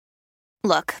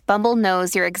Look, Bumble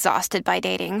knows you're exhausted by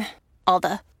dating. All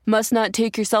the must not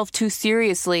take yourself too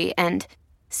seriously and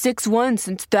 6'1"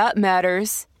 since that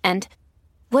matters. And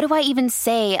what do I even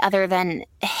say other than,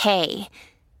 hey?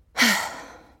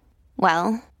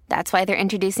 Well, that's why they're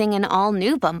introducing an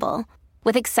all-new Bumble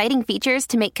with exciting features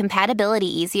to make compatibility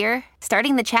easier,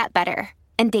 starting the chat better,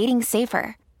 and dating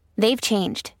safer. They've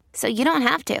changed, so you don't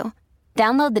have to.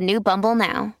 Download the new Bumble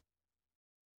now.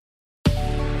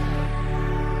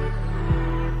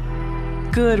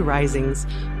 Good Risings.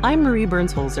 I'm Marie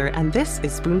Burns-Holzer, and this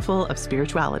is Spoonful of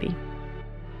Spirituality.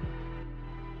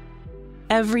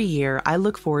 Every year, I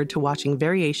look forward to watching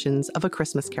variations of A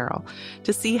Christmas Carol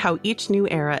to see how each new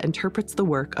era interprets the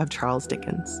work of Charles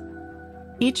Dickens.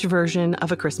 Each version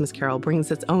of A Christmas Carol brings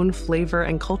its own flavor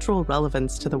and cultural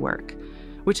relevance to the work,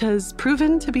 which has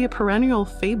proven to be a perennial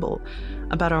fable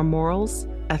about our morals,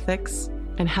 ethics,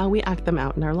 and how we act them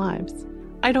out in our lives.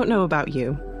 I don't know about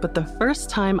you, but the first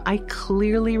time I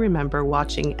clearly remember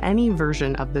watching any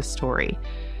version of this story,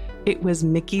 it was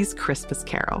Mickey's Christmas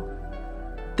Carol.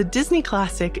 The Disney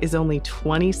classic is only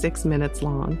 26 minutes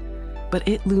long, but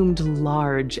it loomed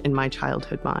large in my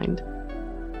childhood mind.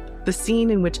 The scene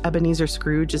in which Ebenezer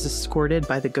Scrooge is escorted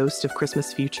by the ghost of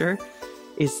Christmas future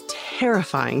is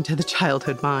terrifying to the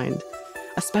childhood mind,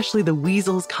 especially the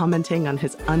weasels commenting on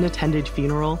his unattended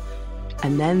funeral,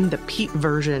 and then the Pete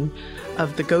version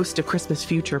of the ghost of Christmas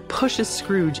future pushes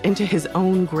Scrooge into his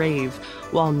own grave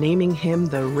while naming him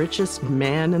the richest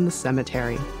man in the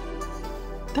cemetery.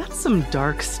 That's some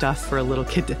dark stuff for a little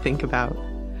kid to think about,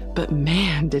 but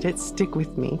man, did it stick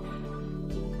with me.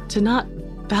 To not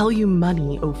value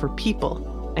money over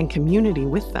people and community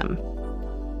with them.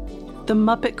 The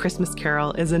Muppet Christmas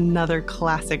Carol is another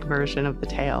classic version of the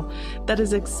tale that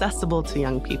is accessible to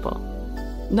young people.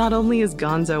 Not only is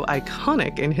Gonzo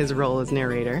iconic in his role as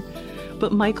narrator,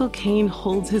 but Michael Caine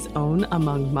holds his own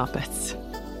among Muppets.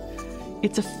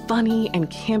 It's a funny and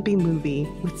campy movie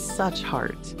with such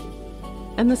heart.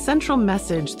 And the central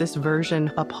message this version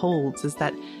upholds is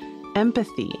that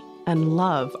empathy and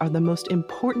love are the most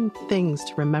important things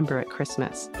to remember at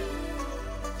Christmas.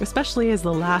 Especially as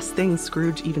the last thing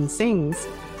Scrooge even sings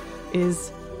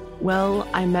is, well,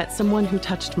 I met someone who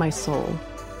touched my soul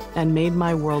and made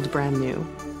my world brand new.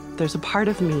 There's a part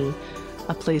of me,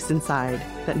 a place inside,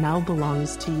 that now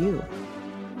belongs to you.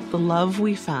 The love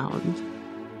we found,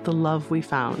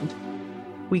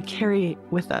 we carry it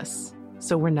with us,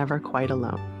 so we're never quite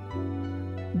alone.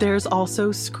 There's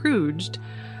also Scrooged,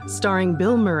 starring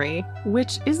Bill Murray,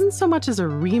 which isn't so much as a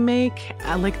remake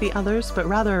like the others, but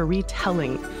rather a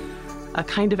retelling, a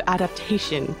kind of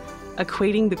adaptation,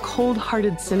 equating the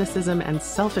cold-hearted cynicism and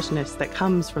selfishness that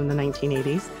comes from the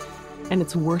 1980s and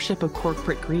its worship of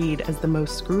corporate greed as the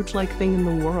most Scrooge-like thing in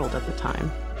the world at the time.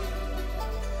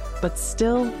 But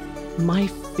still, my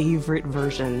favorite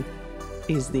version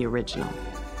is the original.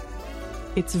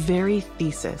 Its very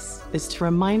thesis is to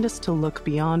remind us to look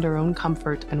beyond our own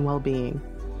comfort and well-being,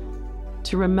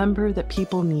 to remember that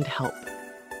people need help,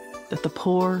 that the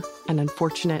poor and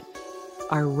unfortunate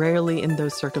are rarely in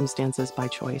those circumstances by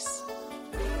choice,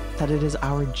 that it is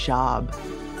our job,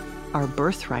 our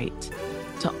birthright,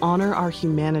 to honor our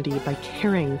humanity by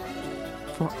caring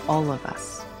for all of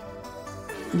us.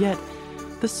 Yet,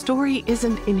 the story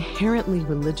isn't inherently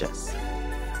religious,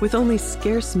 with only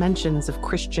scarce mentions of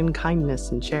Christian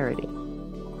kindness and charity.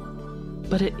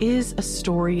 But it is a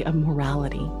story of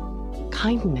morality,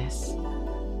 kindness,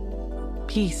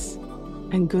 peace,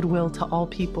 and goodwill to all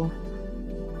people.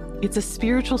 It's a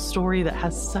spiritual story that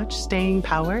has such staying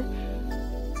power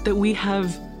that we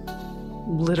have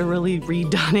literally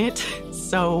redone it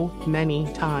so many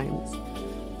times.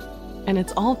 And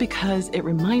it's all because it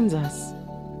reminds us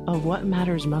of what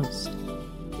matters most.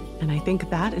 And I think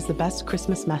that is the best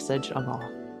Christmas message of all.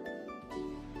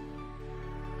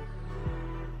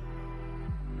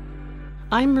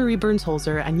 I'm Marie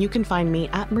Burns-Holzer, and you can find me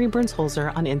at Marie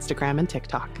Burns-Holzer on Instagram and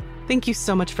TikTok. Thank you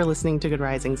so much for listening to Good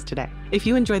Risings today. If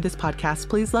you enjoyed this podcast,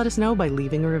 please let us know by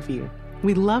leaving a review.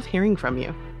 We love hearing from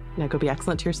you. Now go be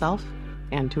excellent to yourself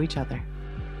and to each other.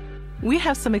 We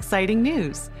have some exciting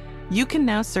news. You can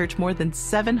now search more than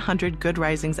 700 Good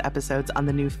Risings episodes on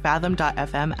the new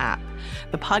Fathom.fm app,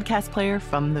 the podcast player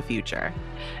from the future.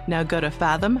 Now go to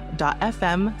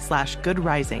fathom.fm/Good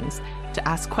Risings to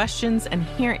ask questions and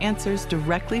hear answers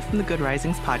directly from the Good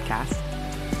Risings podcast.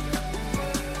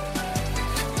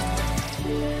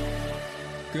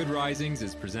 Good Risings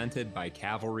is presented by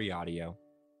Cavalry Audio.